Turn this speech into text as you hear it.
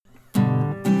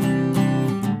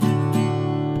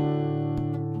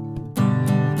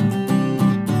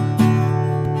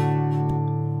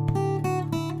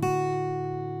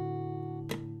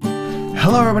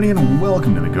Hello everybody and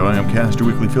welcome to the Going Upcast, your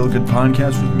weekly feel-good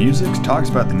podcast with music, talks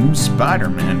about the new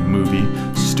Spider-Man movie,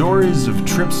 stories of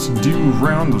trips due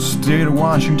around the state of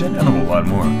Washington, and a whole lot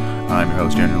more. I'm your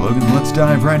host, Andrew Logan, and let's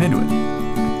dive right into it.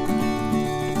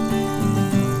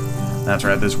 That's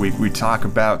right, this week we talk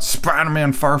about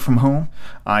Spider-Man Far From Home.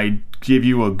 I give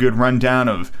you a good rundown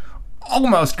of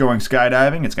almost going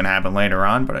skydiving. It's going to happen later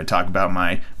on, but I talk about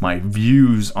my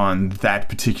views on that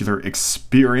particular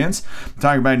experience.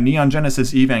 Talk about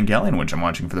Genesis Evangelion, which I'm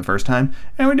watching for the first time,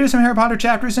 and we do some Harry Potter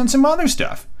chapters and some other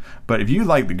stuff. But if you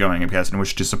like the Going Upcast and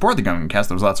wish to support the Going Upcast,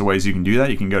 there's lots of ways you can do that.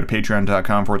 You can go to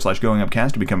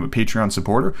patreon.com/goingupcast to become a Patreon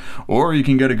supporter, or you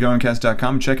can go to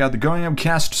goingupcast.com and check out the Going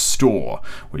Upcast store,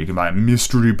 where you can buy a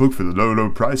mystery book for the low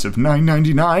price of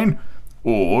 $9.99.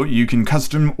 Or you can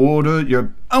custom order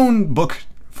your own book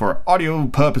for audio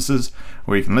purposes,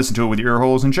 where you can listen to it with your ear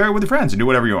holes and share it with your friends and do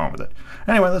whatever you want with it.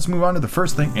 Anyway, let's move on to the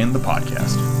first thing in the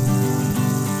podcast.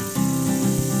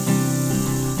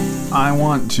 I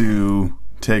want to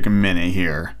take a minute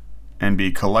here and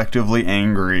be collectively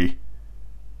angry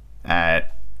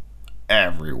at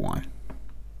everyone.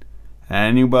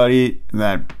 Anybody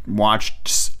that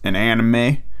watched an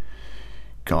anime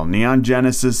called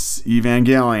Genesis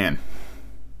Evangelion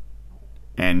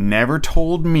and never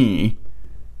told me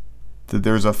that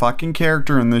there's a fucking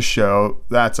character in this show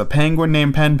that's a penguin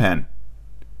named Pen Pen.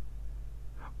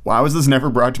 Why was this never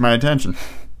brought to my attention?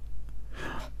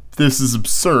 This is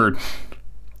absurd.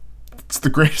 It's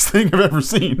the greatest thing I've ever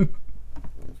seen.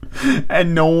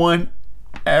 And no one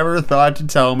ever thought to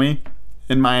tell me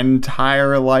in my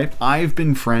entire life. I've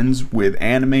been friends with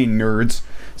anime nerds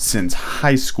since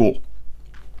high school.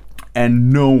 And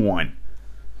no one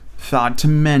thought to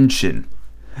mention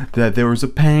that there was a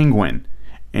penguin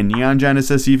in Neon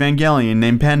Genesis Evangelion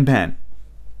named Pen Pen.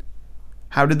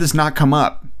 How did this not come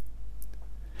up?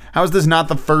 How is this not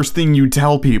the first thing you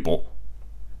tell people?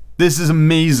 This is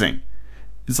amazing.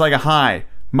 It's like a hi,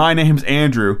 my name's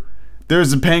Andrew.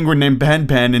 There's a penguin named Pen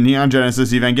Pen in Neon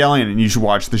Genesis Evangelion, and you should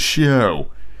watch the show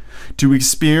to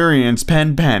experience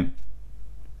Pen Pen.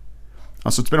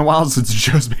 Also, it's been a while since the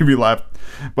show's made me laugh.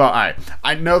 Well,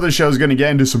 I know the show's gonna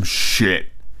get into some shit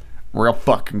real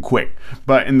fucking quick.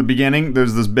 But in the beginning,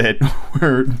 there's this bit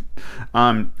where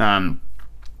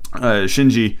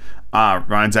Shinji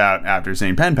runs out after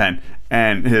seeing Pen Pen,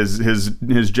 and his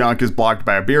junk is blocked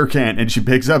by a beer can, and she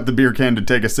picks up the beer can to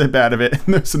take a sip out of it,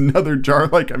 and there's another jar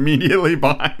like immediately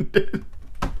behind it,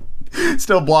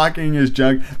 still blocking his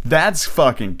junk. That's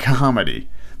fucking comedy.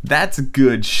 That's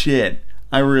good shit.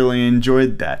 I really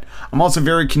enjoyed that. I'm also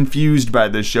very confused by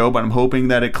this show, but I'm hoping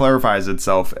that it clarifies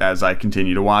itself as I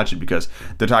continue to watch it, because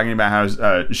they're talking about how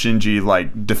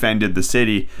Shinji defended the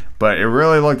city, but it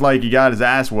really looked like he got his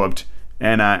ass whooped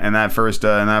in that first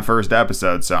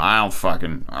episode. So I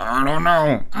don't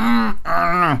know.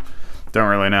 Don't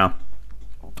really know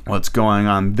what's going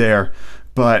on there.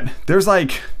 But there's the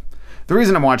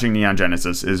reason I'm watching Neon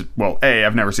Genesis is, well,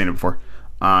 I've never seen it before.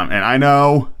 And I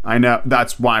know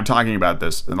that's why I'm talking about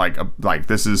this. Like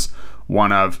this is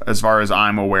one of, as far as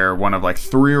I'm aware, one of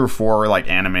 3 or 4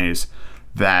 animes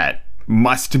that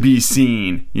must be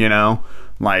seen, I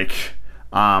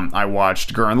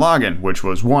watched Gurren Lagann, which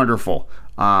was wonderful.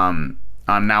 I'm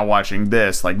now watching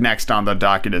this. Next on the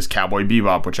docket is Cowboy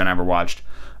Bebop, which I never watched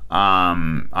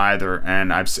either.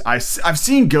 And I've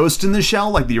seen Ghost in the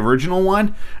Shell, the original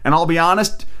one, and I'll be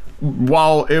honest,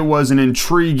 while it was an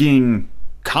intriguing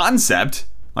concept,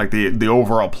 the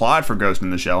overall plot for Ghost in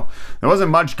the Shell, there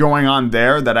wasn't much going on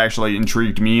there that actually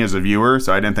intrigued me as a viewer,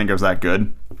 so I didn't think it was that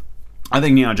good. I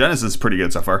think Neon Genesis is pretty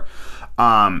good so far.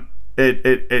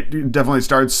 It definitely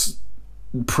starts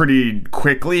pretty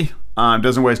quickly.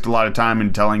 Doesn't waste a lot of time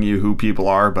in telling you who people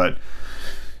are, but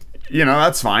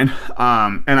that's fine.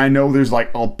 And I know there's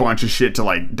a bunch of shit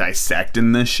to dissect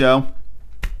in this show,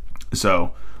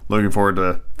 so looking forward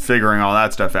to figuring all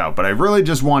that stuff out. But I really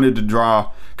just wanted to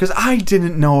draw, because I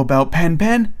didn't know about Pen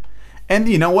Pen. And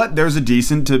you know what? There's a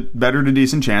better to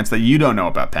decent chance that you don't know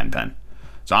about Pen Pen.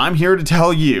 So I'm here to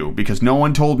tell you, because no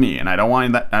one told me, and I don't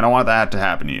want that to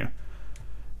happen to you.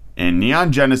 In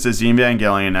Neon Genesis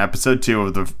Evangelion, episode 2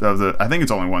 of the I think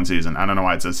it's only one season. I don't know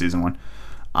why it says season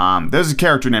 1. There's a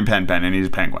character named Pen Pen, and he's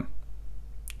a penguin.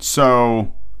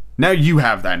 So now you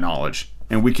have that knowledge,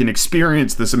 and we can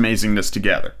experience this amazingness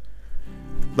together.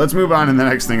 Let's move on to the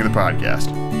next thing of the podcast.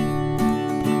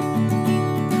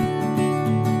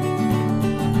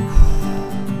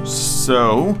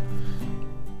 So,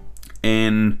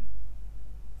 in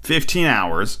 15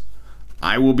 hours,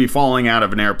 I will be falling out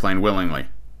of an airplane willingly.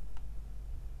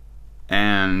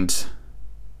 And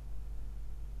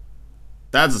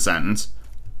that's a sentence.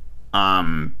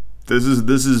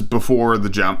 this is before the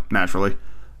jump, naturally.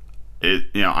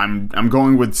 I'm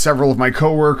going with several of my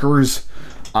coworkers.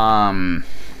 All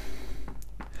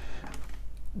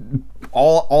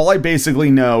I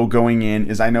basically know going in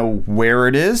is I know where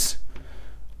it is.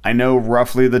 I know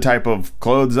roughly the type of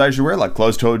clothes I should wear, like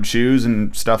closed-toed shoes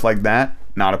and stuff like that.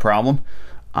 Not a problem.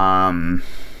 I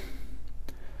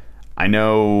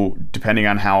know, depending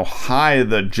on how high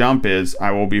the jump is, I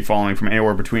will be falling from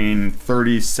anywhere between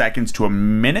 30 seconds to a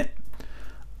minute,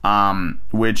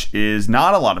 which is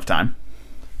not a lot of time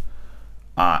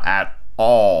at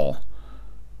all.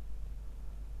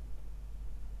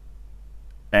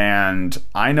 And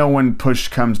I know when push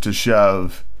comes to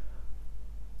shove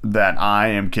that I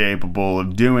am capable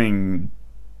of doing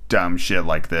dumb shit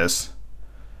like this.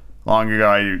 Long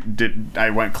ago, I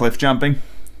went cliff jumping,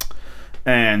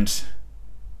 and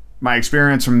my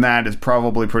experience from that is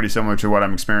probably pretty similar to what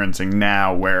I'm experiencing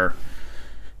now, where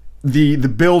the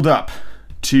build up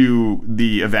to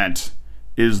the event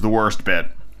is the worst bit,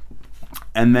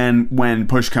 and then when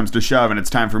push comes to shove and it's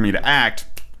time for me to act,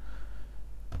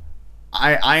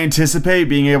 I anticipate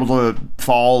being able to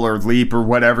fall or leap or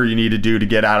whatever you need to do to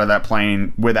get out of that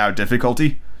plane without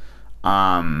difficulty.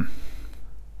 I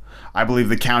believe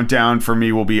the countdown for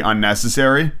me will be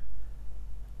unnecessary.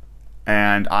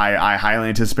 And I highly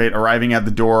anticipate arriving at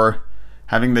the door,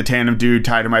 having the tandem dude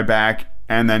tied to my back,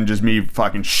 and then just me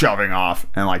fucking shoving off.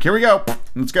 And like, here we go.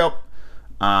 Let's go.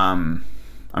 I'm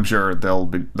sure they'll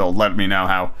let me know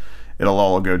how it'll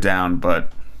all go down,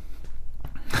 but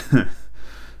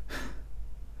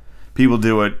people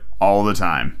do it all the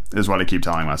time, is what I keep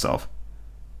telling myself.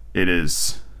 It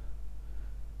is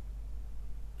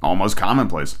almost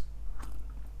commonplace.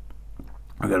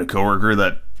 I got a coworker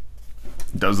that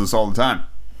does this all the time.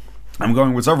 I'm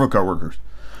going with several coworkers.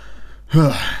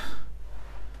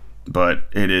 But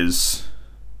it's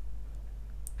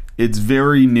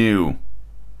very new.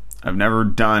 I've never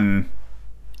done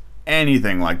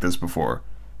anything like this before.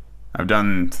 I've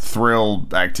done thrill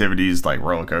activities like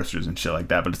roller coasters and shit like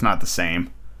that, but it's not the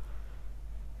same.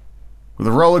 With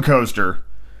a roller coaster,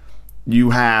 you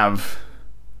have,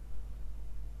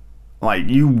 like,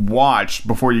 you watch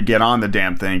before you get on the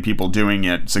damn thing, people doing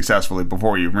it successfully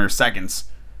before you, mere seconds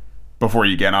before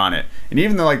you get on it. And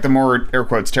even the, like, the more, air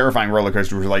quotes, terrifying roller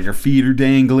coasters where, like, your feet are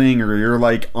dangling or you're,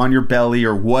 like, on your belly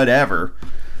or whatever,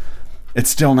 it's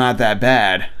still not that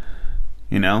bad,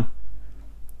 you know?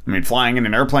 I mean, flying in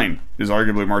an airplane is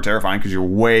arguably more terrifying because you're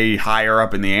way higher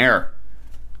up in the air.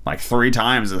 Like 3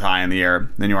 times as high in the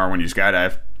air than you are when you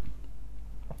skydive.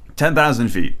 10,000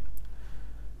 feet.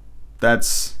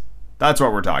 That's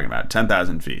what we're talking about.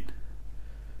 10,000 feet.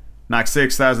 Knock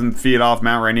 6,000 feet off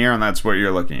Mount Rainier and that's what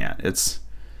you're looking at. It's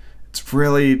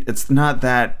not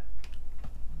that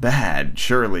bad,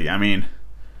 surely. I mean,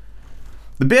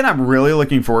 the bit I'm really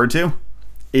looking forward to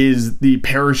is the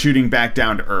parachuting back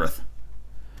down to Earth.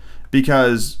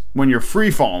 Because when you're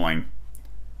free falling,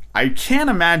 I can't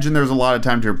imagine there's a lot of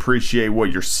time to appreciate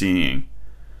what you're seeing.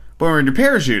 But when you're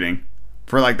parachuting,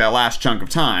 for like that last chunk of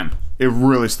time, it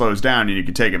really slows down and you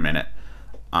can take a minute.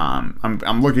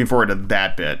 I'm looking forward to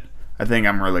that bit. I think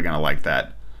I'm really going to like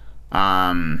that.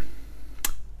 I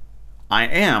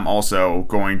am also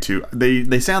going to...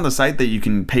 They say on the site that you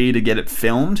can pay to get it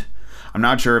filmed. I'm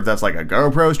not sure if that's like a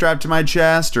GoPro strapped to my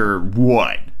chest or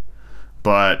what.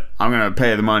 But I'm going to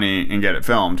pay the money and get it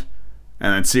filmed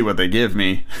and then see what they give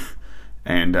me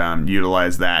and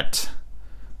utilize that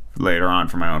later on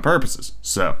for my own purposes.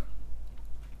 So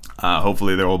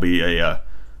hopefully there will be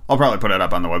I'll probably put it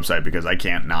up on the website because I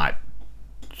can't not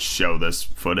show this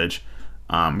footage.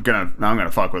 I'm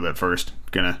gonna fuck with it first.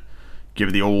 Gonna give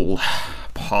it the old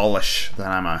polish that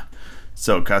I'm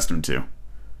so accustomed to.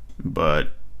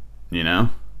 But, you know,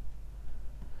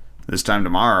 this time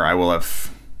tomorrow I will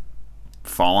have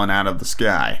fallen out of the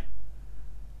sky.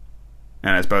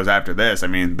 And I suppose after this, I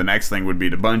mean, the next thing would be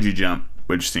to bungee jump,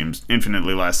 which seems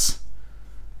infinitely less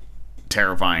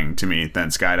terrifying to me than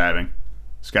skydiving.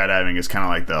 Skydiving is kind of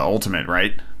like the ultimate,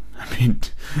 right? I mean,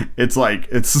 it's like,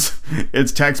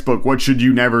 it's textbook, what should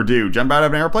you never do? Jump out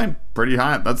of an airplane? Pretty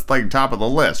high. That's like top of the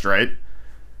list, right?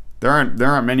 There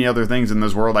aren't many other things in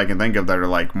this world I can think of that are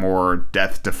like more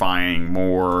death-defying,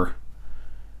 more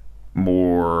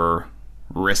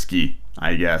risky,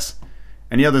 I guess.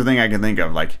 Any other thing I can think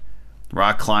of, like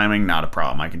rock climbing, not a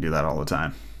problem. I can do that all the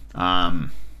time. Yeah,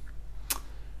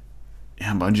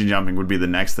 bungee jumping would be the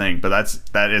next thing, but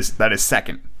that is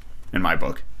second in my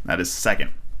book. That is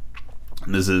second.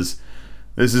 This is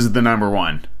the number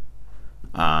one.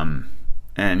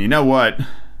 And you know what?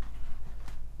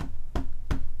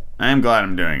 I am glad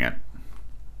I'm doing it.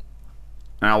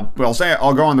 And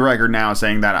I'll go on the record now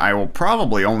saying that I will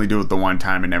probably only do it the one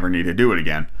time and never need to do it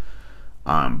again.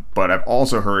 But I've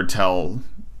also heard tell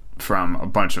from a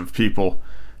bunch of people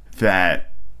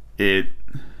that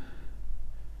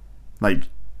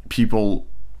people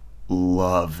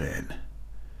love it.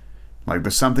 Like,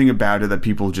 there's something about it that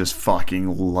people just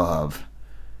fucking love.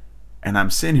 And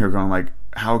I'm sitting here going, like,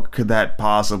 how could that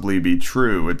possibly be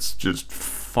true? It's just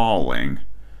falling.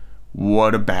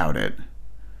 What about it?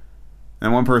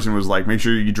 And one person was like, make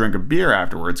sure you drink a beer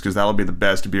afterwards, because that'll be the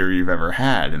best beer you've ever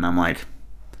had. And I'm like,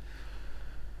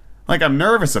 I'm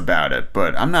nervous about it,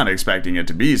 but I'm not expecting it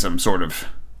to be some sort of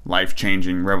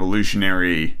life-changing,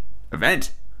 revolutionary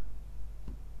event.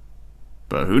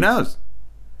 But who knows?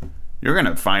 You're going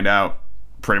to find out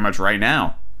pretty much right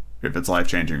now if it's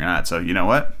life-changing or not. So, you know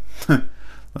what?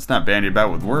 Let's not bandy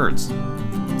about with words.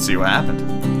 Let's see what happened.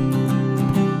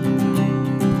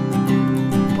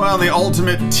 Well, the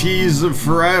ultimate tease of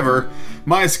forever.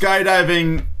 My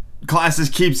skydiving classes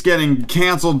keeps getting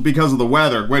canceled because of the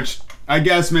weather, which I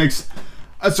guess makes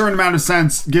a certain amount of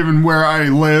sense given where I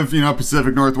live,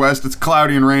 Pacific Northwest. It's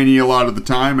cloudy and rainy a lot of the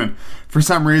time, and for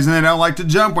some reason they don't like to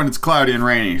jump when it's cloudy and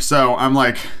rainy. So I'm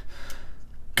like,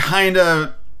 kind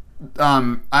of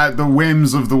at the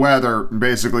whims of the weather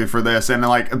basically for this, and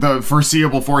like the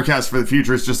foreseeable forecast for the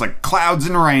future is just like clouds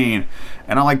and rain,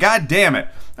 and I'm like, god damn it,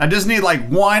 I just need like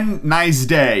one nice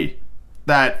day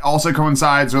that also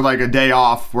coincides with like a day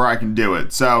off where I can do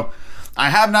it. So I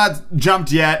have not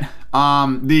jumped yet.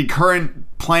 The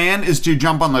current plan is to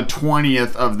jump on the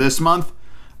 20th of this month.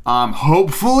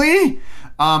 Hopefully.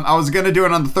 I was gonna do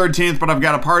it on the 13th, but I've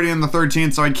got a party on the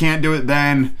 13th, so I can't do it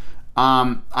then.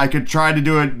 I could try to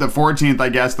do it the 14th, I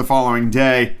guess, the following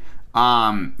day.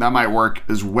 That might work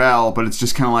as well, but it's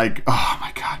just kind of like, oh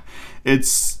my god,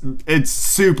 it's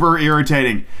super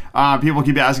irritating. People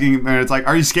keep asking, and it's like,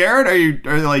 are you scared? Are you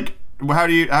like, how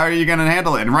are you gonna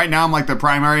handle it? And right now, I'm like, the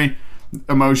primary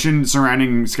emotion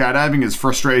surrounding skydiving is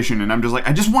frustration, and I'm just like,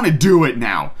 I just want to do it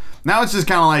now. Now it's just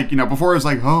kind of like, before it was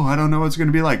like, oh, I don't know what it's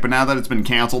gonna be like, but now that it's been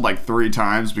canceled like 3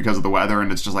 times because of the weather, and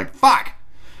it's just like, fuck,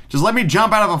 just let me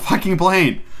jump out of a fucking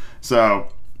plane. So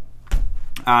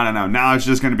I don't know, now it's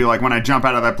just gonna be like, when I jump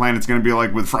out of that plane, it's gonna be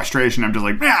like with frustration. I'm just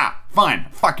like, yeah, fine,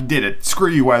 fucking did it,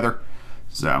 screw you, weather.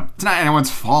 So it's not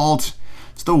anyone's fault,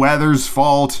 it's the weather's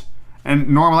fault. And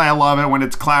normally I love it when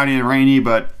it's cloudy and rainy,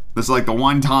 but this is like the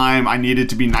one time I need it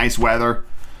to be nice weather.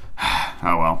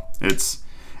 Oh well, it's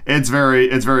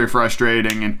very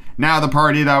frustrating. And now the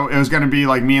party, though, it was going to be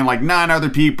like me and like 9 other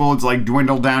people. It's like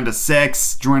dwindled down to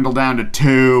 6, dwindled down to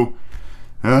 2.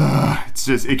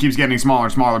 It keeps getting smaller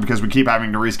and smaller because we keep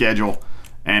having to reschedule,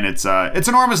 and it's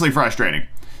enormously frustrating.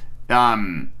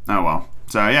 Oh well.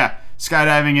 So yeah,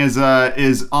 skydiving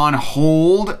is on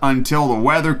hold until the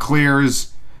weather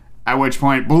clears. At which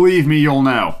point, believe me, you'll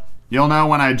know. You'll know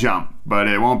when I jump, but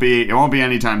it won't be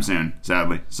anytime soon,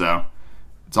 sadly. So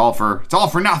it's all for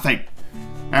nothing.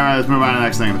 Anyway, let's move on to the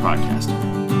next thing in the podcast.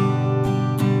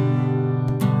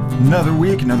 Another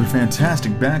week, another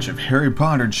fantastic batch of Harry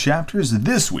Potter chapters.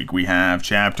 This week we have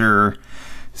chapter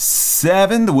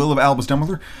 7, The Will of Albus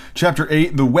Dumbledore, chapter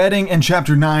 8, The Wedding, and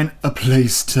chapter 9, A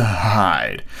Place to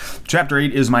Hide. Chapter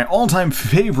 8 is my all-time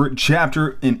favorite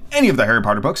chapter in any of the Harry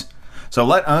Potter books. So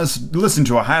let us listen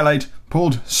to a highlight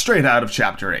pulled straight out of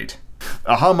chapter 8.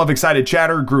 A hum of excited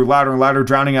chatter grew louder and louder,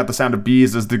 drowning out the sound of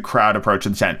bees as the crowd approached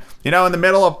the tent. In the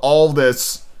middle of all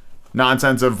this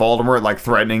nonsense of Voldemort like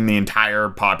threatening the entire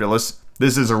populace,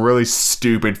 this is a really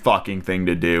stupid fucking thing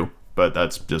to do. But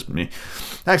that's just me.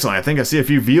 Excellent. I think I see a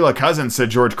few Vila cousins, said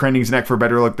George, craning his neck for a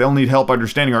better look. They'll need help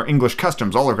understanding our English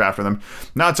customs. I'll look after them.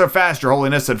 Not so fast, your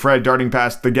holiness, said Fred, darting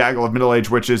past the gaggle of middle-aged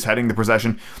witches heading the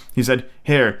procession. He said,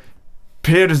 here,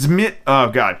 permits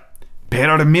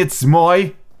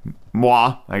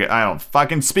moi, I don't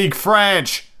fucking speak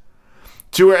French,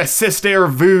 to assister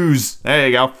vous, there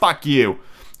you go, fuck you,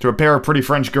 to a pair of pretty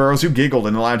French girls who giggled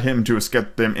and allowed him to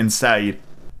escort them inside.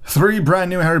 3 brand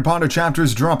new Harry Potter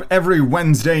chapters drop every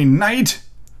Wednesday night,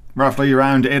 roughly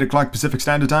around 8 o'clock Pacific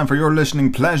Standard Time for your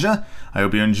listening pleasure. I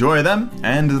hope you enjoy them,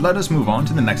 and let us move on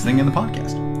to the next thing in the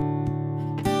podcast.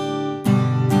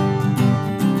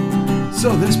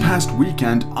 So this past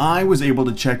weekend, I was able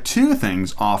to check 2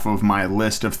 things off of my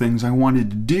list of things I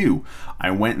wanted to do. I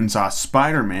went and saw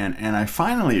Spider-Man, and I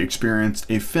finally experienced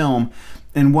a film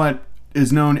in what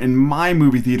is known in my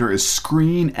movie theater as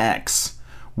Screen X,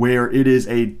 where it is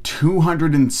a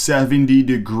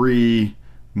 270-degree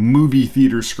movie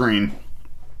theater screen,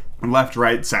 left,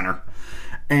 right, center.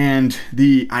 And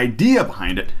the idea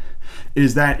behind it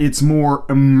is that it's more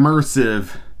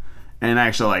immersive and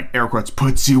actually, like, air quotes,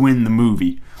 puts you in the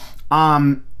movie.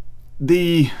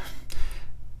 no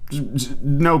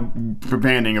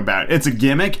banding about it. It's a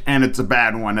gimmick, and it's a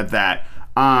bad one at that.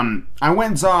 I went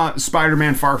and saw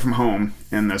Spider-Man Far From Home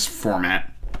in this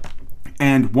format.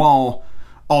 And while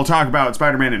I'll talk about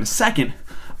Spider-Man in a second,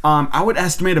 I would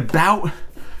estimate about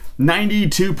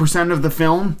 92% of the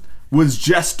film was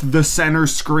just the center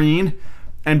screen.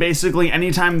 And basically,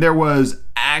 anytime there was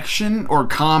action or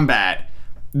combat,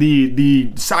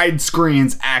 the side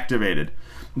screens activated.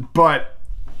 But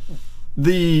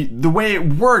the way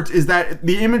it worked is that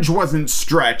the image wasn't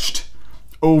stretched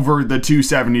over the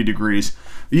 270 degrees.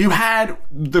 You had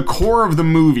the core of the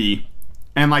movie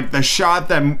and like the shot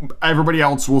that everybody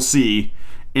else will see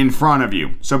in front of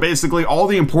you. So basically all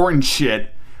the important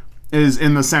shit is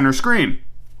in the center screen.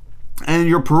 And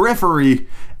your periphery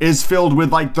is filled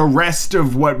with like the rest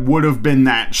of what would have been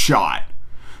that shot.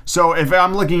 So if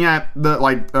I'm looking at the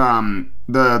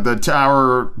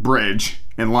Tower Bridge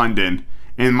in London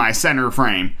in my center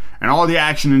frame, and all the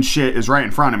action and shit is right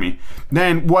in front of me,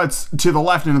 then what's to the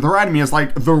left and to the right of me is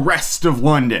like the rest of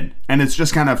London, and it's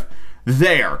just kind of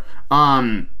there.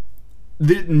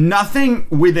 Nothing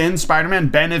within Spider-Man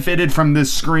benefited from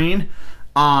this screen.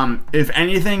 If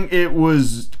anything, it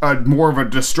was more of a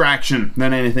distraction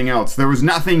than anything else. There was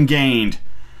nothing gained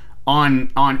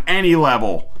on any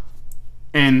level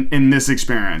in this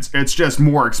experience. It's just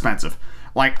more expensive.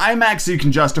 Like IMAX you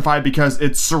can justify because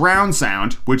it's surround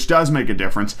sound, which does make a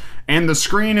difference, and the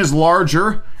screen is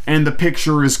larger and the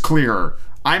picture is clearer.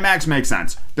 IMAX makes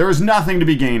sense. There was nothing to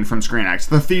be gained from ScreenX.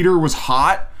 The theater was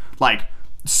hot, like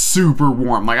super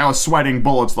warm. Like I was sweating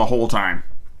bullets the whole time.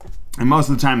 And most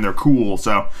of the time they're cool,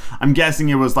 so I'm guessing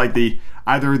it was like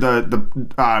either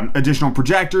the additional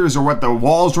projectors or what the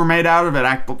walls were made out of. It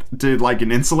acted like an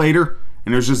insulator,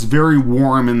 and it was just very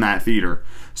warm in that theater.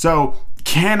 So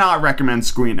cannot recommend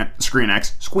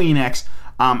ScreenX.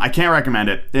 I can't recommend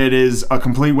it. It is a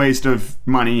complete waste of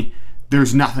money.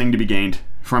 There's nothing to be gained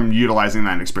from utilizing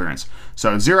that experience.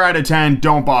 So 0 out of 10,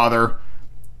 don't bother.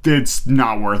 It's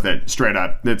not worth it, straight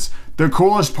up. It's the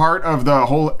coolest part of the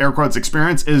whole air quotes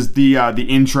experience is the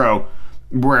intro,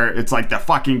 where it's like the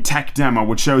fucking tech demo,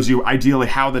 which shows you ideally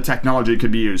how the technology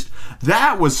could be used.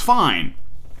 That was fine.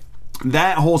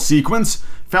 That whole sequence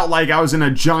felt like I was in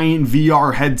a giant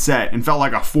VR headset and felt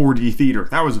like a 4D theater.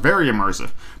 That was very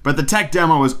immersive. But the tech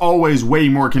demo is always way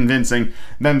more convincing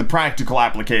than the practical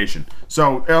application.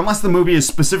 So unless the movie is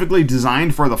specifically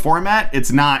designed for the format,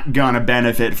 it's not gonna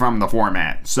benefit from the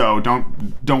format. So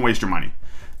don't waste your money.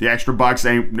 The extra bucks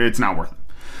it's not worth it.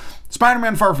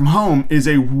 Spider-Man Far From Home is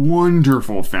a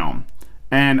wonderful film.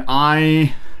 And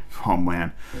I've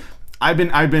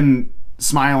been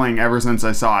smiling ever since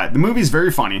I saw it. The movie's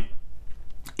very funny.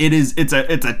 It's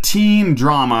a teen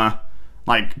drama,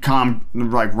 like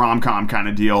rom-com kind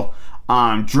of deal,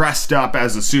 dressed up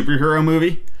as a superhero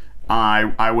movie.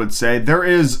 I would say there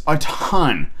is a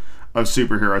ton of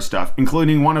superhero stuff,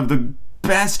 including one of the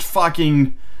best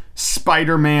fucking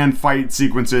Spider-Man fight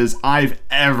sequences I've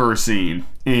ever seen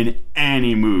in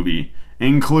any movie,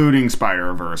 including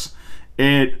Spider-Verse.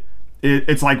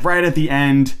 It's like right at the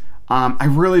end. I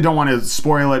really don't want to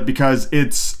spoil it because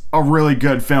it's a really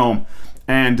good film.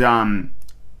 And,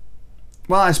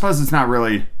 well, I suppose it's not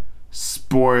really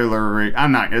spoilery.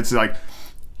 It's like,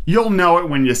 you'll know it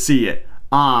when you see it.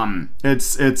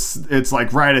 It's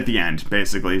like right at the end,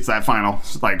 basically. It's that final,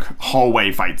 like,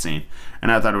 hallway fight scene.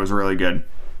 And I thought it was really good.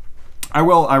 I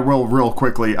will real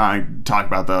quickly, talk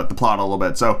about the plot a little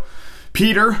bit. So,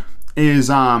 Peter is,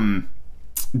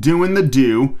 doing the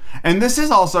do. And this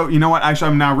is also, you know what,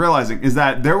 actually I'm now realizing, is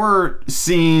that there were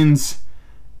scenes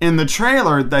in the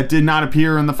trailer that did not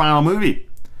appear in the final movie.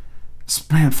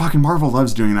 Man, fucking Marvel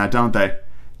loves doing that, don't they?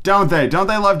 Don't they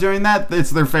love doing that?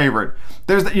 It's their favorite.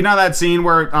 There's that scene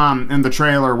where in the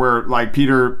trailer where like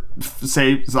Peter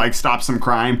stops some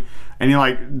crime and he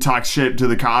like talks shit to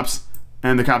the cops,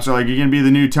 and the cops are like, "You're gonna be the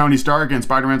new Tony Stark," and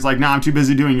Spider-Man's like, "Nah, I'm too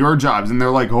busy doing your jobs," and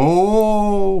they're like,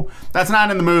 "Oh, that's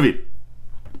not in the movie."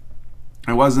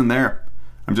 It wasn't there.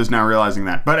 I'm just now realizing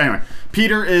that. But anyway,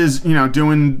 Peter is,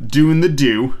 doing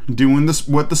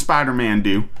what the Spider-Man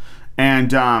do.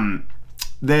 And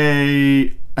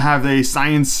they have a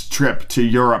science trip to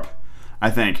Europe,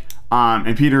 I think.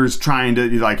 And Peter's trying to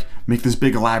like make this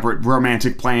big elaborate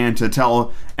romantic plan to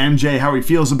tell MJ how he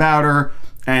feels about her.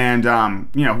 And,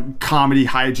 comedy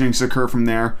hijinks occur from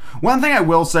there. One thing I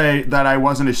will say that I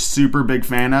wasn't a super big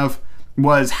fan of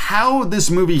was how this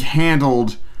movie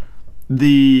handled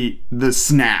the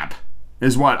snap,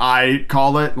 is what I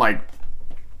call it. Like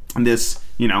this,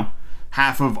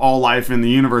 half of all life in the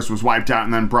universe was wiped out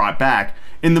and then brought back.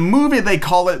 In the movie, they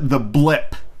call it the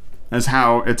blip. is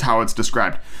how it's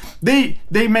described. They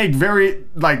make very,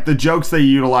 like, the jokes they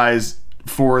utilize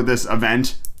for this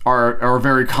event are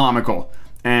very comical,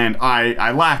 and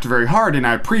I laughed very hard, and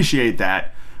I appreciate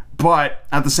that. But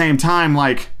at the same time,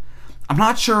 like, I'm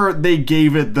not sure they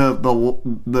gave it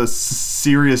the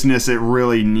seriousness it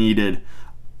really needed.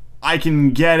 I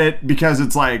can get it because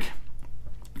it's like,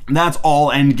 that's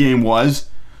all Endgame was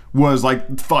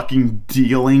like fucking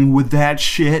dealing with that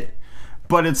shit.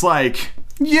 But it's like,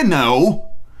 you know,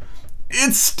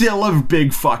 it's still a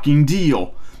big fucking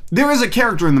deal. There is a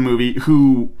character in the movie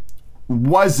who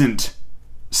wasn't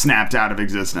snapped out of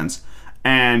existence,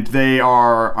 and they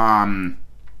are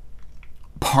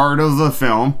part of the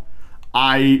film.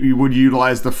 I would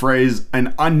utilize the phrase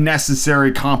an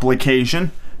unnecessary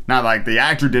complication. Not like the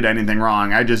actor did anything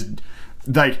wrong. I just,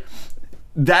 like,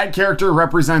 that character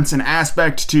represents an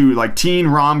aspect to, like, teen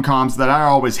rom-coms that I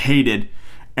always hated.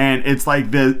 And it's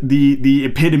like the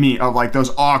epitome of, like, those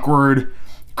awkward,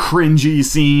 cringy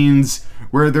scenes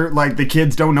where they're like, the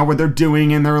kids don't know what they're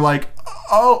doing, and they're like,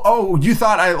 oh, you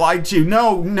thought I liked you.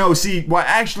 No, see, what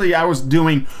actually I was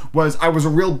doing was I was a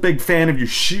real big fan of your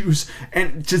shoes,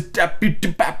 and just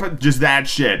that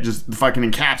shit, just fucking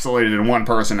encapsulated in one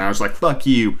person. I was like, fuck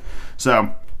you.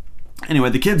 So, anyway,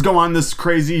 the kids go on this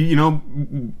crazy, you know,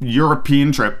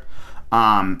 European trip,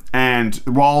 and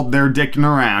while they're dicking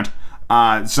around,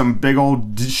 some big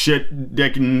old shit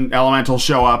dicking elementals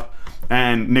show up,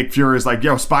 and Nick Fury is like,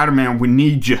 yo, Spider-Man, we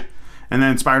need you. And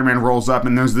then Spider-Man rolls up,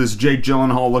 and there's this Jake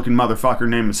Gyllenhaal looking motherfucker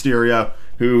named Mysterio,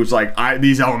 who's like,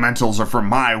 these elementals are from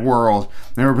my world.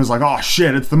 And everybody's like, oh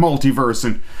shit, it's the multiverse.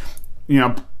 And, you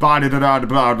know, blah,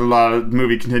 the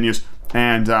movie continues.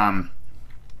 And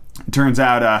turns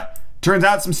out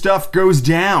some stuff goes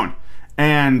down.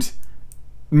 And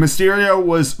Mysterio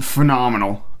was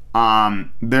phenomenal.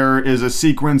 There is a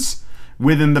sequence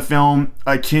within the film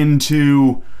akin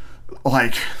to,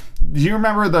 like, do you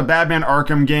remember the Batman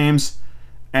Arkham games,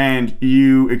 and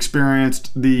you experienced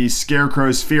the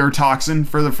Scarecrow's fear toxin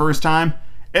for the first time?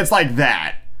 It's like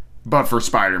that, but for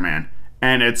Spider-Man.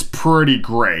 And it's pretty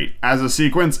great. As a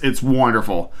sequence, it's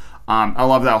wonderful. I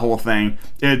love that whole thing.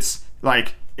 It's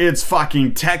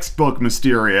fucking textbook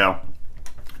Mysterio.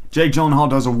 Jake Gyllenhaal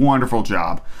does a wonderful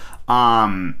job.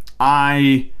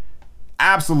 I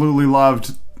absolutely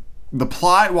loved the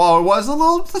plot. While it was a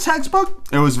little the textbook,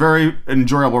 it was very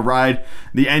enjoyable ride.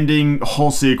 The ending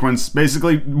whole sequence,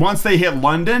 basically once they hit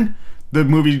London, the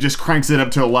movie just cranks it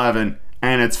up to 11,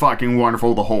 and it's fucking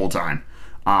wonderful the whole time.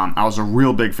 I was a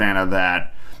real big fan of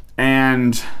that.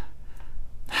 And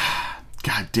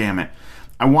god damn it,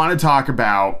 I want to talk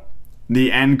about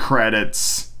the end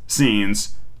credits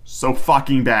scenes so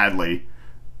fucking badly,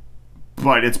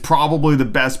 but it's probably the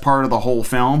best part of the whole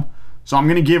film, so I'm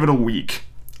gonna give it a week.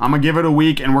 And we're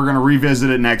going to revisit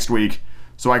it next week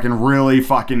so I can really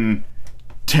fucking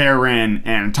tear in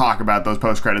and talk about those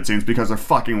post-credit scenes because they're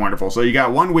fucking wonderful. So you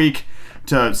got 1 week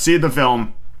to see the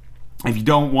film if you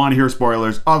don't want to hear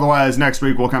spoilers. Otherwise, next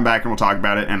week we'll come back and we'll talk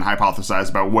about it and hypothesize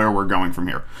about where we're going from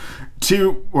here.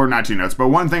 Not two notes, but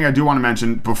one thing I do want to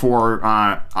mention before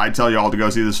I tell you all to go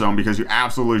see this film, because you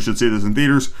absolutely should see this in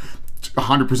theaters.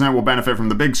 100% will benefit from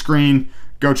the big screen.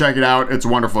 Go check it out. It's a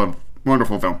wonderful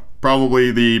film.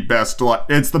 Probably the best.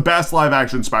 It's the best live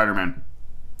action Spider-Man.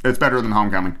 It's better than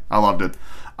Homecoming. I loved it.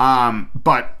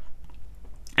 But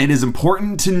it is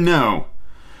important to know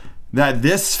that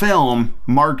this film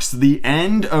marks the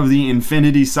end of the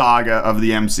Infinity Saga of the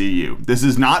MCU. This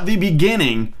is not the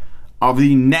beginning of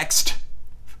the next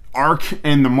arc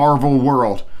in the Marvel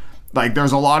world. Like,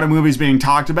 there's a lot of movies being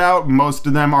talked about. Most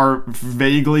of them are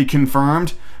vaguely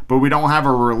confirmed, but we don't have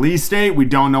a release date. We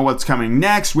don't know what's coming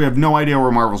next. We have no idea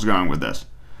where Marvel's going with this.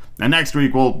 And next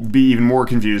week we'll be even more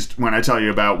confused when I tell you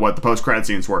about what the post-credit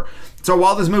scenes were. So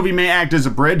while this movie may act as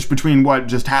a bridge between what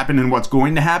just happened and what's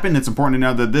going to happen, it's important to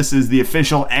know that this is the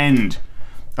official end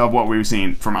of what we've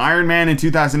seen. From Iron Man in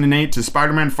 2008 to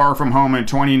Spider-Man Far From Home in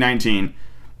 2019,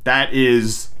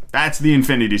 that's the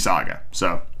Infinity Saga.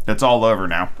 So it's all over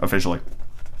now, officially.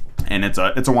 And it's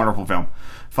a wonderful film.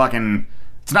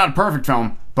 It's not a perfect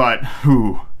film, but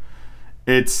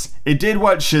it did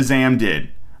what Shazam did.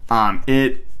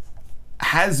 It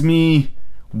has me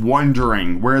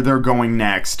wondering where they're going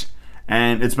next,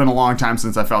 and it's been a long time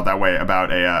since I felt that way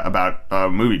about a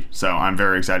movie. So I'm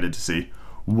very excited to see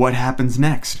what happens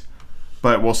next.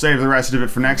 But we'll save the rest of it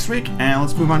for next week, and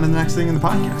let's move on to the next thing in the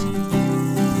podcast.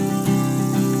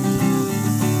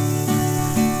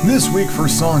 This week for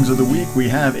Songs of the Week, we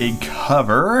have a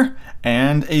cover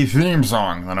and a theme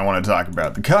song that I want to talk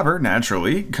about. The cover,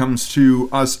 naturally, comes to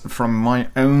us from my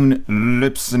own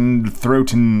lips and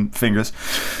throat and fingers.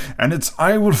 And it's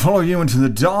I Will Follow You Into the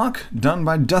Dark, done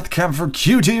by Death Cab for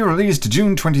Cutie, released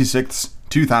June 26th,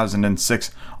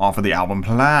 2006, off of the album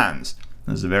Plans.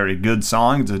 This is a very good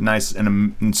song. It's a nice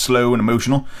and slow and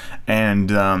emotional.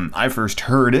 And I first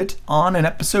heard it on an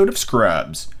episode of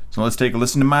Scrubs. So let's take a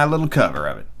listen to my little cover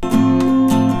of it.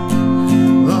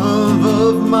 Love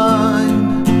of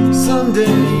mine, someday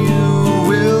you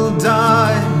will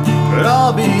die, but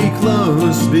I'll be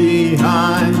close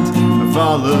behind. I'll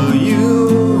follow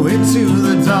you into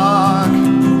the dark,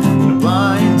 the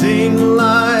blinding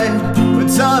light,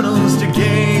 with tunnels to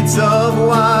gates of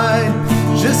wide.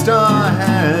 Just our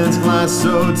hands clasped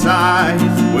so tight,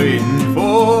 waiting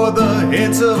for the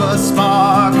hint of a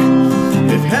spark.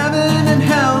 If heaven and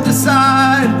hell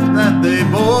decide that they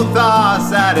both are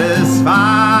satisfied,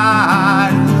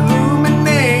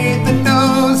 illuminate the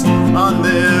nose on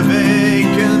their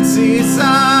vacancy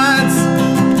sides.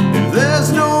 If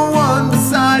there's no one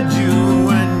beside you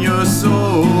when your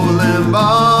soul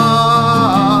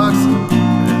embarks,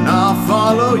 then I'll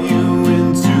follow you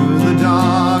into the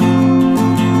dark.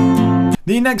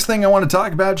 The next thing I want to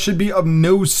talk about should be of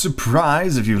no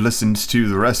surprise if you've listened to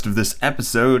the rest of this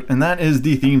episode, and that is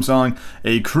the theme song,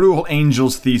 A Cruel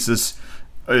Angel's Thesis.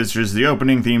 It's just the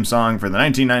opening theme song for the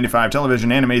 1995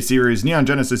 television anime series Neon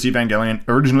Genesis Evangelion,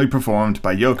 originally performed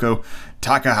by Yoko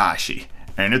Takahashi.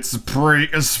 And it's pretty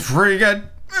good.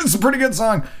 It's a pretty good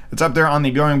song. It's up there on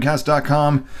the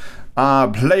GoingCast.com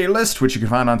playlist, which you can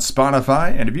find on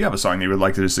Spotify. And if you have a song that you would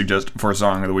like to suggest for a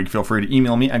song of the week, feel free to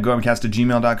email me at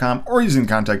goingcast@gmail.com or using the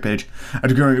contact page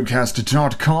at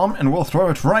goingcast.com, and we'll throw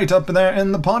it right up there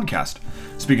in the podcast.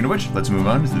 Speaking of which, let's move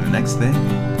on to the next thing.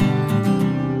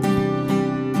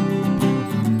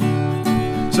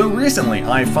 So recently,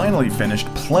 I finally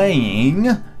finished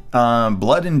playing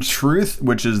Blood and Truth,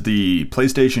 which is the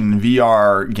PlayStation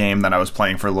VR game that I was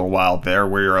playing for a little while there,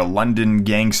 where you're a London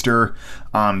gangster.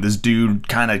 This dude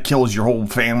kind of kills your whole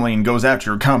family and goes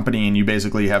after your company, and you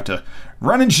basically have to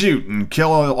run and shoot and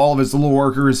kill all of his little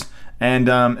workers. And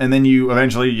then you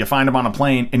eventually find him on a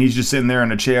plane, and he's just sitting there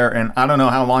in a chair. And I don't know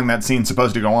how long that scene's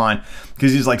supposed to go on,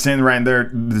 because he's like sitting right there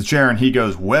in the chair, and he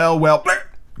goes, well,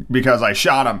 because I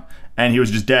shot him. And he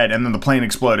was just dead, and then the plane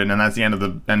exploded, and that's the end of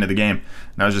the game.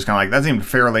 And I was just kind of like, that seemed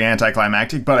fairly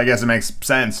anticlimactic, but I guess it makes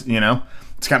sense, you know?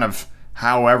 It's kind of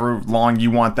however long you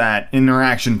want that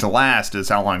interaction to last is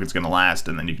how long it's going to last,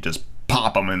 and then you can just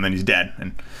pop him, and then he's dead,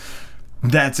 and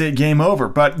that's it, game over.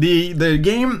 But the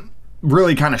game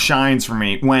really kind of shines for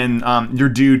me when your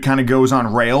dude kind of goes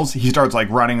on rails. He starts like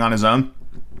running on his own,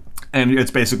 and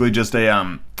it's basically just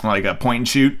a like a point and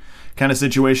shoot kind of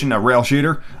situation, a rail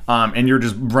shooter, and you're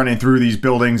just running through these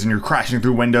buildings and you're crashing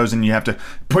through windows, and you have to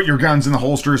put your guns in the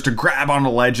holsters to grab onto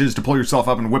ledges to pull yourself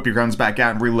up and whip your guns back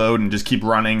out and reload and just keep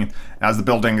running as the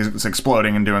building is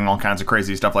exploding and doing all kinds of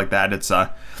crazy stuff like that.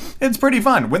 It's pretty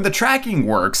fun. When the tracking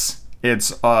works,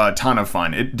 it's a ton of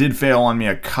fun. It did fail on me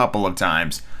a couple of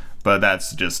times, but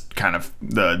that's just kind of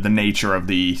the nature of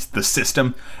the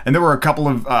system. And there were a couple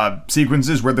of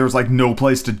sequences where there was like no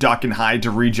place to duck and hide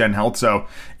to regen health. So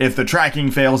if the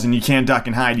tracking fails and you can't duck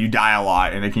and hide, you die a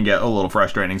lot, and it can get a little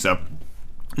frustrating. So,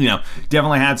 you know,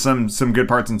 definitely had some good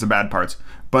parts and some bad parts.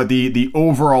 But the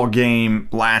overall game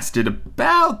lasted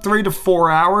about 3 to 4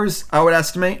 hours, I would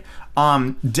estimate.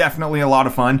 Definitely a lot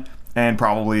of fun, and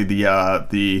probably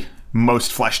the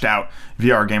most fleshed out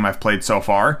VR game I've played so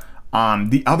far.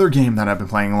 The other game that I've been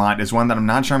playing a lot is one that I'm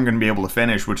not sure I'm going to be able to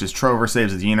finish, which is Trover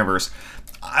Saves the Universe.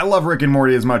 I love Rick and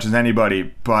Morty as much as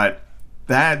anybody, but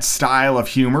that style of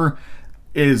humor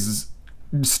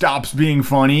stops being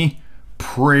funny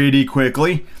pretty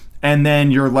quickly, and then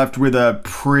you're left with a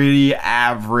pretty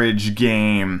average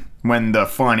game when the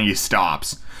funny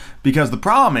stops. Because the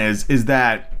problem is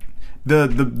that the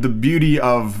beauty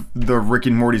of the Rick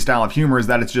and Morty style of humor is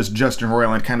that it's just Justin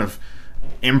Roiland kind of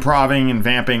improving and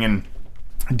vamping and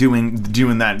doing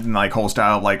that like whole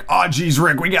style of like, oh geez,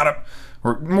 Rick,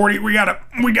 Morty, we gotta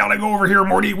go over here,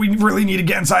 Morty. We really need to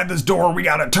get inside this door. We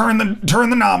gotta turn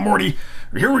the knob, Morty.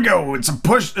 Here we go. It's a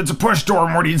push door,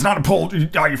 Morty. It's not a pull.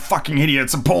 Oh, you fucking idiot.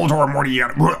 It's a pull door, Morty. You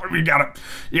gotta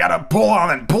pull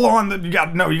on it. You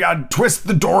gotta twist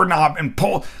the doorknob and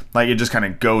pull. Like, it just kind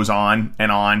of goes on,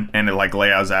 and it like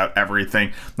lays out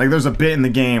everything. Like, there's a bit in the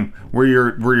game where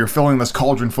you're filling this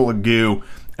cauldron full of goo,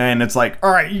 And it's like,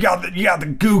 all right, you got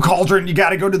the goo cauldron. You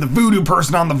got to go to the voodoo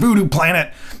person on the voodoo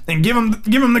planet and give him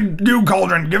the goo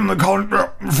cauldron. Give him the cauldron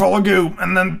full of goo,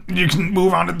 and then you can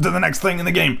move on to the next thing in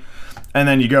the game. And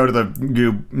then you go to the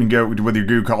goo, you go with your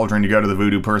goo cauldron, you go to the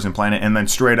voodoo person planet, and then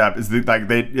straight up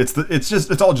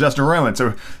it's all just a ruin. So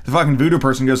the fucking voodoo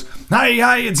person goes,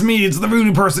 hi, it's me, it's the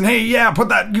voodoo person. Hey, yeah, put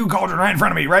that goo cauldron right in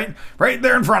front of me, right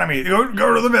there in front of me.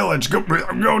 Go to the village, go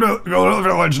to the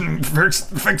village and fix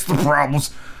the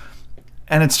problems.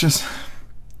 And it's just,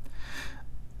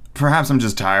 perhaps I'm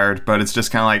just tired, but it's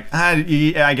just kind of like,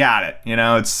 I got it. You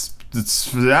know, it's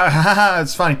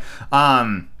it's funny.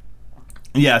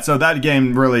 Yeah, so that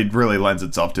game really lends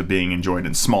itself to being enjoyed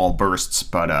in small bursts,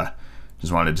 but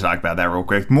just wanted to talk about that real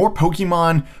quick. More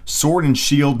Pokemon Sword and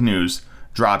Shield news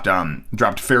dropped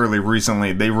fairly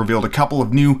recently. They revealed a couple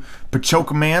of new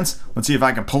Pachocomans. Let's see if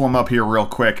I can pull them up here real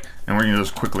quick, and we're gonna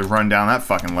just quickly run down that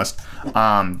fucking list.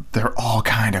 They're all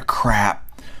kind of crap.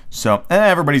 So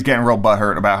everybody's getting real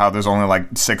butthurt about how there's only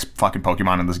like 6 fucking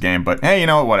Pokemon in this game, but hey, you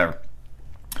know what, whatever.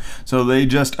 So they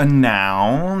just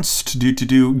announced do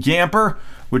Yamper,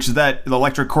 which is that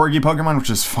electric corgi Pokemon, which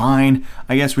is fine.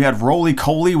 I guess we had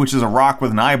Roly-Coly, which is a rock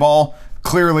with an eyeball.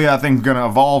 Clearly that thing's gonna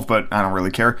evolve, but I don't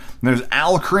really care. And there's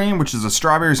Alcreme, which is a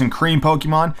strawberries and cream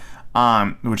Pokemon,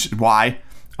 which is why.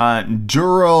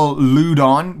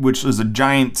 Duraludon, which is a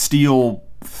giant steel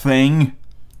thing.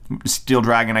 Steel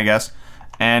dragon, I guess.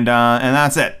 And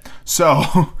that's it. So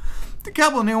a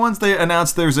couple of new ones. They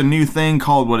announced there's a new thing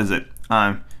called, what is it?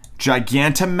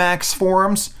 Gigantamax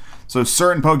forms. So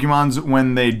certain Pokemons,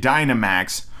 when they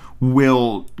Dynamax,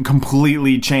 will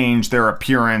completely change their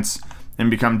appearance and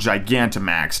become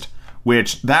Gigantamaxed,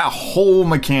 which that whole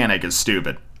mechanic is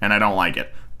stupid, and I don't like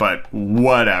it. But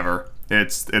whatever.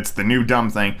 It's the new dumb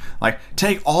thing. Like,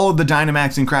 take all of the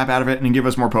Dynamaxing crap out of it and give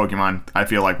us more Pokemon. I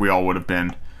feel like we all would have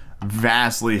been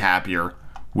vastly happier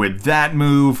with that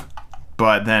move.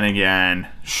 But then again,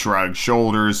 shrug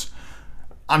shoulders.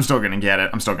 I'm still going to get it.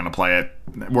 I'm still going to play it.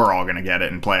 We're all going to get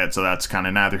it and play it, so that's kind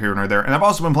of neither here nor there. And I've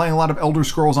also been playing a lot of Elder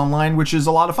Scrolls Online, which is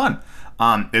a lot of fun.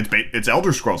 It's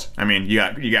Elder Scrolls. I mean, you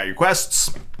got your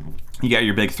quests, you got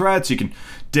your big threats, you can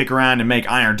dick around and make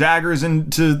iron daggers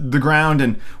into the ground,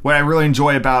 and what I really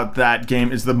enjoy about that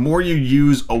game is the more you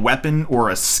use a weapon or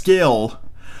a skill,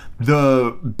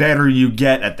 the better you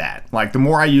get at that. Like, the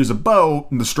more I use a bow,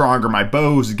 the stronger my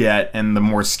bows get, and the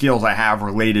more skills I have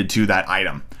related to that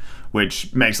item,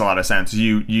 which makes a lot of sense.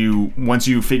 You once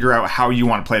you figure out how you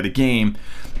want to play the game,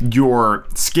 your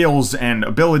skills and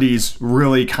abilities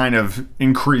really kind of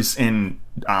increase in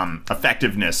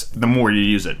effectiveness the more you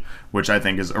use it, which I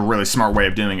think is a really smart way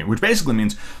of doing it, which basically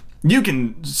means you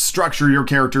can structure your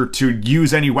character to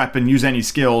use any weapon, use any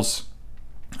skills,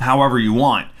 however you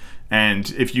want.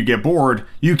 And if you get bored,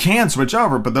 you can switch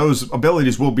over, but those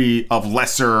abilities will be of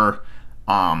lesser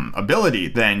ability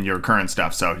than your current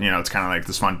stuff. So, you know, it's kind of like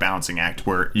this fun balancing act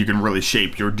where you can really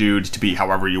shape your dude to be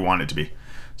however you want it to be.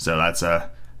 So that's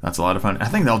a lot of fun. I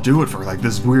think they'll do it for like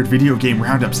this weird video game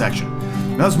roundup section.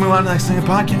 Now let's move on to the next thing in the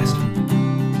podcast.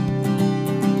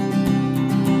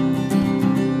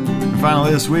 And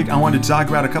finally this week, I wanted to talk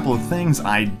about a couple of things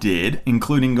I did,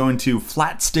 including going to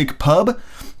Flat Stick Pub,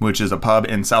 which is a pub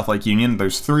in South Lake Union.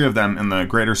 There's 3 of them in the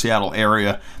greater Seattle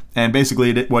area. And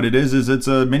basically what it is it's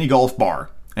a mini golf bar.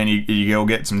 And you go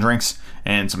get some drinks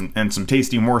and some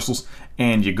tasty morsels,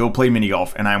 and you go play mini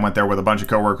golf. And I went there with a bunch of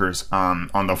coworkers on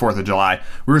the 4th of July.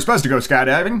 We were supposed to go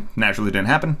skydiving. Naturally didn't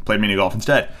happen. Played mini golf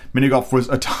instead. Mini golf was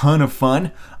a ton of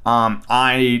fun.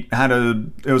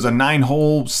 It was a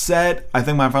 9-hole set. I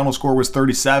think my final score was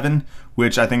 37,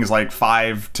 which I think is like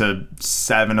 5 to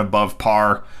 7 above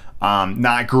par.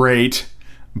 Not great,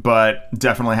 but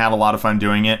definitely had a lot of fun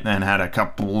doing it, and had a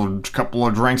couple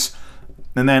of drinks.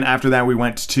 And then after that, we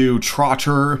went to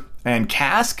Trotter and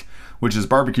Cask, which is a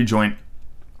barbecue joint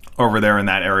over there in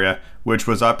that area, which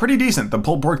was pretty decent. The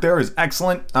pulled pork there is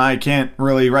excellent. I can't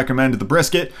really recommend the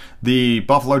brisket, the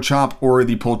buffalo chop, or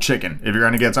the pulled chicken. If you're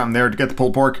going to get something there, to get the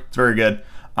pulled pork. It's very good.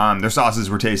 Their sauces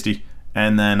were tasty.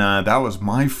 And then that was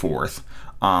my 4th.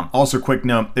 Also, quick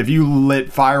note, if you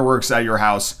lit fireworks at your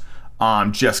house,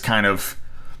 just kind of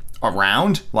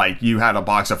around, like you had a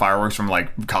box of fireworks from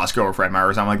like Costco or Fred Meyer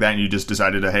or something like that, and you just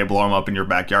decided to, hey, blow them up in your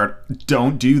backyard,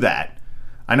 don't do that.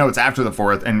 I know it's after the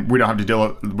 4th and we don't have to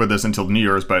deal with this until New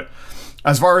Year's, but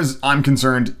as far as I'm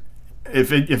concerned,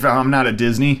 if I'm not at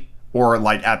Disney or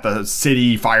like at the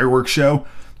city fireworks show,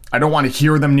 I don't want to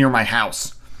hear them near my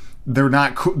house. They're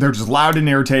not cool. They're just loud and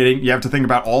irritating. You have to think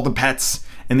about all the pets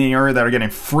in the area that are getting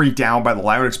freaked out by the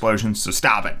loud explosions, so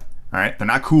stop it. All right, they're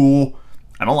not cool.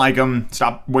 I don't like them.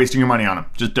 Stop wasting your money on them.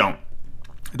 Just don't.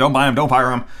 Don't buy them. Don't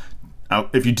fire them.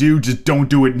 If you do, just don't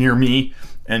do it near me,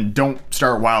 and don't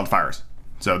start wildfires.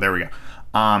 So there we go.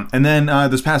 And then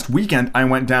this past weekend, I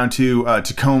went down to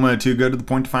Tacoma to go to the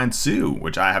Point Defiance Zoo,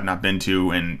 which I have not been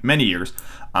to in many years.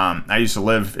 I used to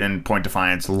live in Point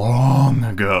Defiance long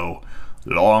ago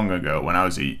when I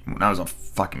was a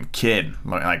fucking kid.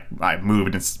 Like I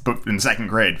moved in second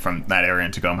grade from that area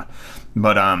in Tacoma.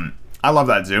 But I love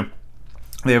that zoo.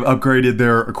 They have upgraded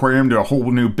their aquarium to a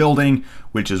whole new building,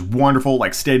 which is wonderful,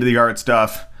 like state-of-the-art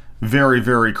stuff. Very,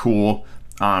 very cool.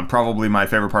 Probably my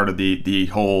favorite part of the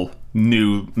whole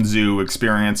new zoo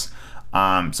experience.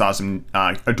 Saw some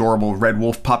adorable red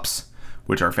wolf pups,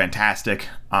 which are fantastic.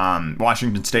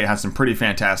 Washington State has some pretty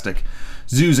fantastic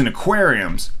zoos and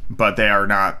aquariums, but they are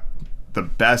not the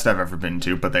best I've ever been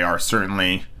to, but they are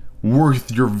certainly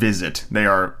worth your visit.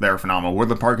 They're phenomenal.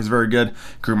 Woodland Park is very good.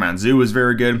 Cougar Mountain Zoo is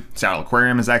very good. Saddle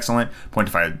Aquarium is excellent. Point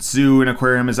Defiance Zoo and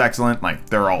Aquarium is excellent. Like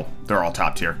they're all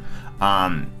top tier.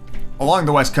 Along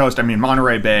the West Coast, I mean,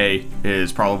 Monterey Bay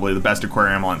is probably the best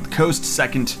aquarium on the coast.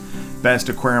 Second best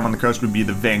aquarium on the coast would be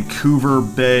the Vancouver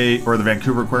Bay or the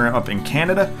Vancouver Aquarium up in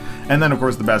Canada, and then of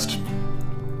course the best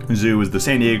zoo is the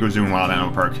San Diego Zoo and Wild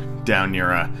Animal Park down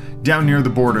near the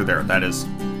border there. That is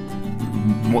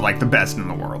like the best in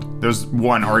the world. There's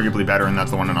one arguably better, and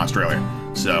that's the one in Australia.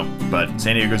 So, but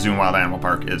San Diego Zoo and Wild Animal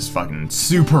Park is fucking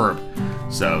superb.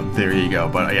 So there you go.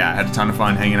 But yeah, I had a ton of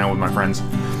fun hanging out with my friends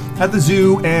at the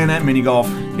zoo and at mini golf.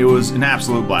 It was an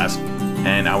absolute blast,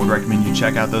 and I would recommend you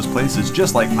check out those places,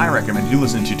 just like I recommend you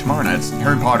listen to tomorrow night's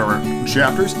Harry Potter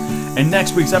chapters and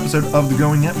next week's episode of the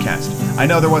Going Upcast. I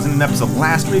know there wasn't an episode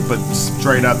last week, but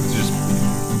straight up, just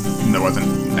there wasn't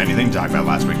anything to talk about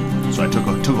last week. So I took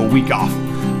a week off.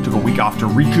 Took a week off to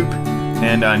recoup.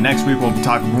 And next week we'll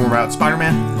talk more about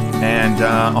Spider-Man. And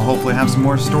I'll hopefully have some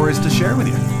more stories to share with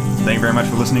you. Thank you very much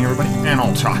for listening, everybody. And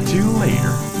I'll talk to you later.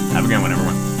 Have a good one,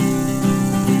 everyone.